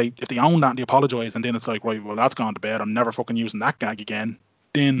again, if they own that and they apologise, and then it's like, right, well, that's gone to bed, I'm never fucking using that gag again,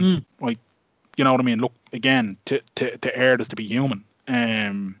 then like, you know what I mean? Look, again, to err is to be human.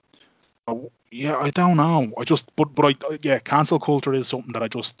 Yeah, I don't know. Cancel culture is something that I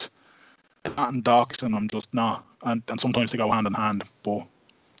just, that and docs, and I'm just not, and sometimes they go hand in hand, but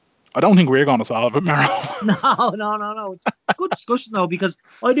I don't think we're going to solve it, Mero. No. It's a good discussion though, because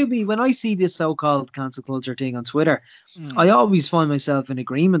when I see this so-called cancel culture thing on Twitter, I always find myself in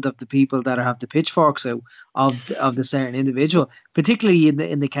agreement of the people that have the pitchforks out of the certain individual, particularly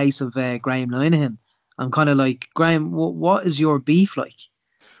in the case of Graham Linehan. I'm kind of like, Graham, what is your beef like?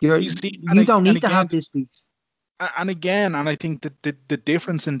 You don't need to have this beef. And again, and I think that the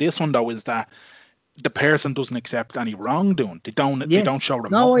difference in this one though is that the person doesn't accept any wrongdoing. They don't show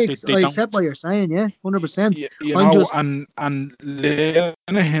remorse. No, I accept what you're saying. Yeah, 100%. And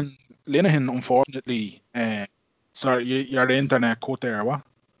Linehan, unfortunately, sorry, your internet cut there. What?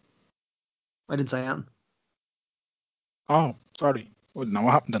 I didn't say that. Oh, sorry. I don't know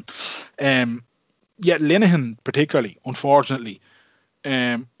what happened then. Linehan particularly, unfortunately,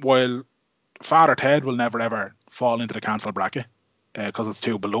 while Father Ted will never ever fall into the cancel bracket because it's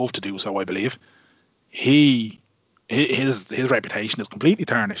too beloved to do so, I believe. His reputation is completely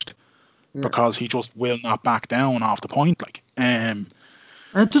tarnished because he just will not back down off the point, like, and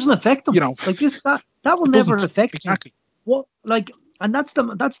it doesn't affect him, like this, that will never affect exactly him. What, like, and that's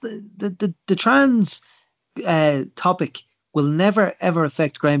the trans topic will never ever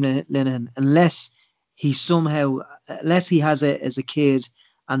affect Graham Linehan unless he has it as a kid,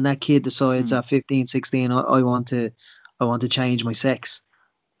 and that kid decides at 15, 16, I want to change my sex.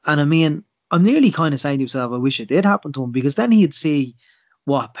 And I mean, I'm nearly kind of saying to myself, I wish it did happen to him, because then he'd see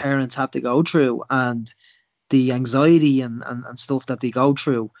what parents have to go through and the anxiety and stuff that they go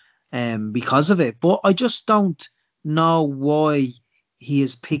through because of it. But I just don't know why he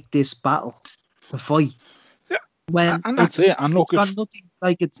has picked this battle to fight. Yeah, when and that's it. And look, it's got nothing,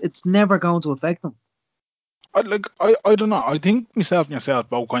 like, it's never going to affect him. I don't know. I think myself and yourself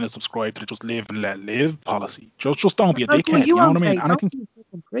both kind of subscribe to the just live and let live policy. Just don't be a dickhead. You know what I mean? And I think,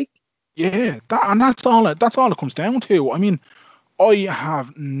 yeah, that's all it comes down to. I mean, I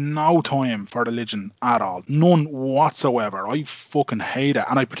have no time for religion at all, none whatsoever. I fucking hate it,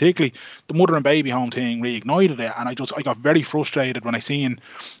 and I particularly the mother and baby home thing reignited it, and I got very frustrated when I seen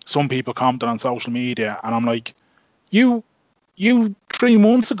some people commenting on social media, and I'm like, you 3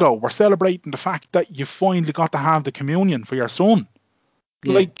 months ago were celebrating the fact that you finally got to have the communion for your son.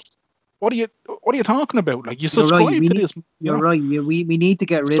 Yeah. Like, what are you talking about? Like, you subscribe to this. You're right. We need to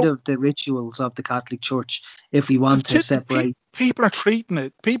get rid of the rituals of the Catholic Church if we want to separate. People are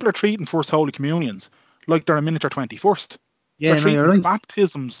treating First Holy Communions like they're a miniature 21st. Yeah, they're treating right.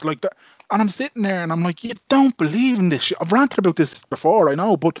 baptisms like that. And I'm sitting there and I'm like, you don't believe in this shit. I've ranted about this before, I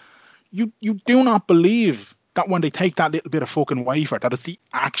know, but you do not believe that when they take that little bit of fucking wafer, that it's the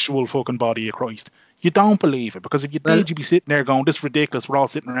actual fucking body of Christ. You don't believe it, because if you did, you'd be sitting there going, this is ridiculous, we're all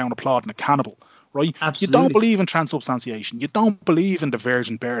sitting around applauding a cannibal, right? Absolutely. You don't believe in transubstantiation. You don't believe in the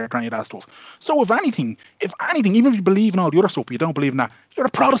virgin birth or any of that stuff. So if anything, even if you believe in all the other stuff, but you don't believe in that, you're a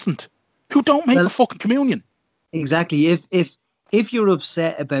Protestant who don't make a fucking communion. Exactly. If you're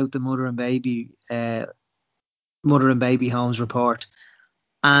upset about the mother and baby homes report,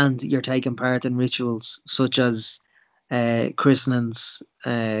 and you're taking part in rituals such as christenings,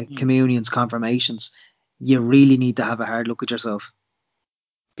 communions, confirmations, you really need to have a hard look at yourself.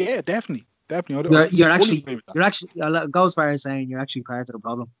 Yeah, definitely. You're actually, I'll go as far as saying you're actually part of the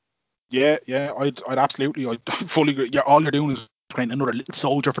problem. Yeah, I'd absolutely, I fully agree. Yeah, all you're doing is creating another little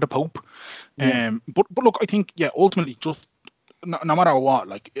soldier for the Pope. Yeah. But look, I think, yeah, ultimately, just no matter what,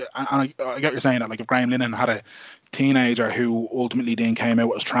 like, and I get you're saying that, like, if Graham Linehan had a teenager who ultimately then came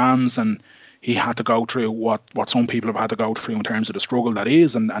out as trans, and he had to go through what some people have had to go through in terms of the struggle that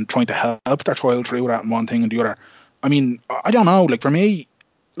is, and trying to help their child through that and one thing and the other. I mean, I don't know. Like for me,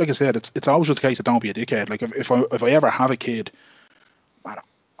 like I said, it's always just a case of don't be a dickhead. Like if I ever have a kid, man,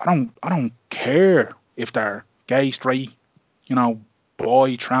 I don't care if they're gay, straight, you know,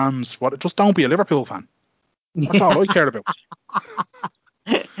 boy, trans, what. Just don't be a Liverpool fan. That's all I care about.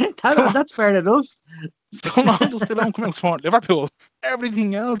 That's fair enough. So long as they don't come out supporting Liverpool,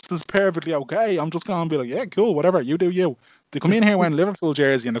 everything else is perfectly okay. I'm just going to be like, yeah, cool, whatever, you do you. They come in here wearing Liverpool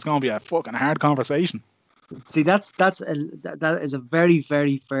jersey and it's going to be a fucking hard conversation. See, that is a very,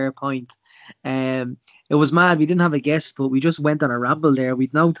 very fair point. It was mad. We didn't have a guest, but we just went on a ramble there.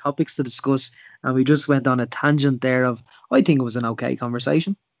 We'd no topics to discuss, and we just went on a tangent there of. I think it was an okay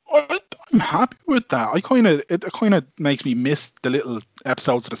conversation. I'm happy with that. It kind of makes me miss the little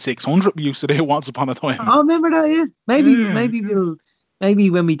episodes of the 600 we used to do once upon a time. Oh, remember that? Yeah. Maybe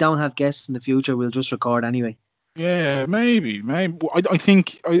when we don't have guests in the future, we'll just record anyway. Yeah, maybe. I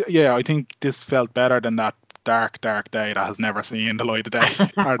think this felt better than that dark day that has never seen the light of day,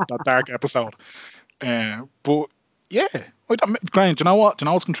 or that dark episode. But yeah, Graham, do you know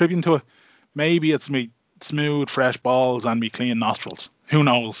what's contributing to it? Maybe it's me smooth, fresh balls and me clean nostrils. Who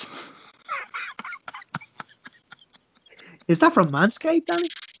knows? Is that from Manscaped, Danny?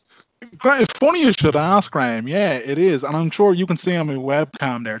 It's funny you should ask, Graham. Yeah, it is, and I'm sure you can see on my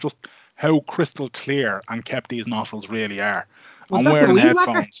webcam there just how crystal clear and kept these nostrils really are. I'm wearing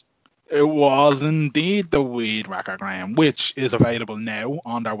headphones. It was indeed the Weed Whacker, Graham, which is available now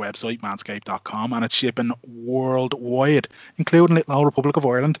on their website, manscaped.com, and it's shipping worldwide, including Little Old Republic of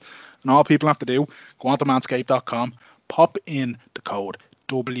Ireland. And all people have to do, go on to manscaped.com, pop in the code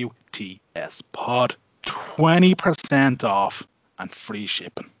WTSPOD, 20% off and free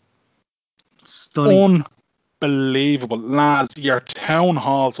shipping. Stunning. Unbelievable. Lads, your town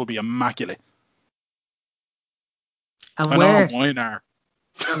halls will be immaculate. And I know mine are.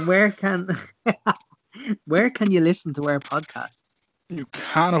 And where can you listen to our podcast? You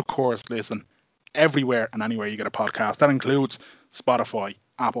can, of course, listen everywhere and anywhere you get a podcast. That includes Spotify,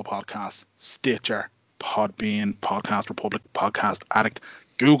 Apple Podcasts, Stitcher, Podbean, Podcast Republic, Podcast Addict,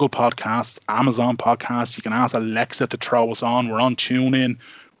 Google Podcasts, Amazon Podcasts. You can ask Alexa to throw us on. We're on TuneIn.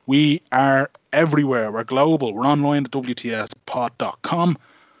 We are everywhere. We're global. We're online at WTSpod.com.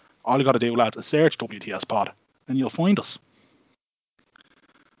 All you got to do, lads, is search WTS Pod and you'll find us.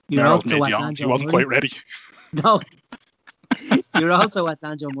 You're also at Danjo He wasn't quite ready. No. You're also at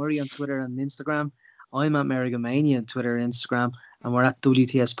Danjo Murray on Twitter and Instagram. I'm at Merrigamania on Twitter and Instagram. And we're at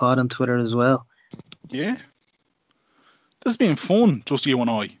WTS Pod on Twitter as well. Yeah. This has been fun, just you and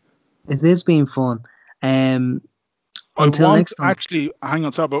I. It is being fun. Until next time. Actually, hang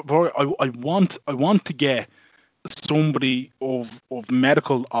on, sorry, but I want to get somebody of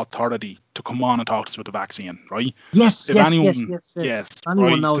medical authority to come on and talk to us about the vaccine, right? Yes. Anyone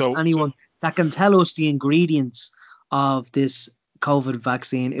right? knows anyone that can tell us the ingredients of this COVID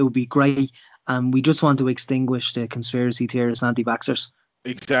vaccine, it would be great. And we just want to extinguish the conspiracy theorists and anti-vaxxers.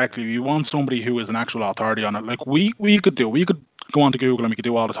 Exactly. We want somebody who is an actual authority on it. Like we could go onto Google and we could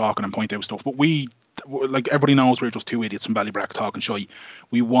do all the talking and point out stuff, but like everybody knows we're just two idiots from Ballybrack talking shy.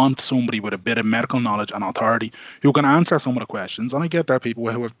 We want somebody with a bit of medical knowledge and authority who can answer some of the questions. And I get there are people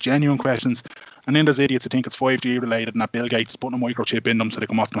who have genuine questions, and then there's idiots who think it's 5G related and that Bill Gates is putting a microchip in them so they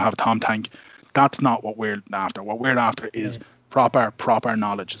come off and have a Tom Tank. That's not what we're after. What we're after is proper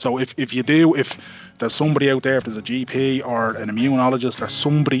knowledge. So if there's somebody out there, if there's a GP or an immunologist or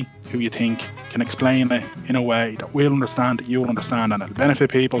somebody who you think can explain it in a way that we'll understand, that you'll understand, and it'll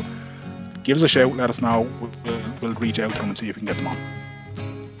benefit people, give us a shout, let us know. We'll reach out to them and see if we can get them on.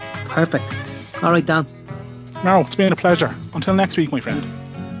 Perfect. All right, Dan. No, it's been a pleasure. Until next week, my friend.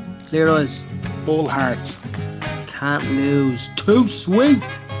 Clear eyes. Full hearts. Can't lose. Too sweet.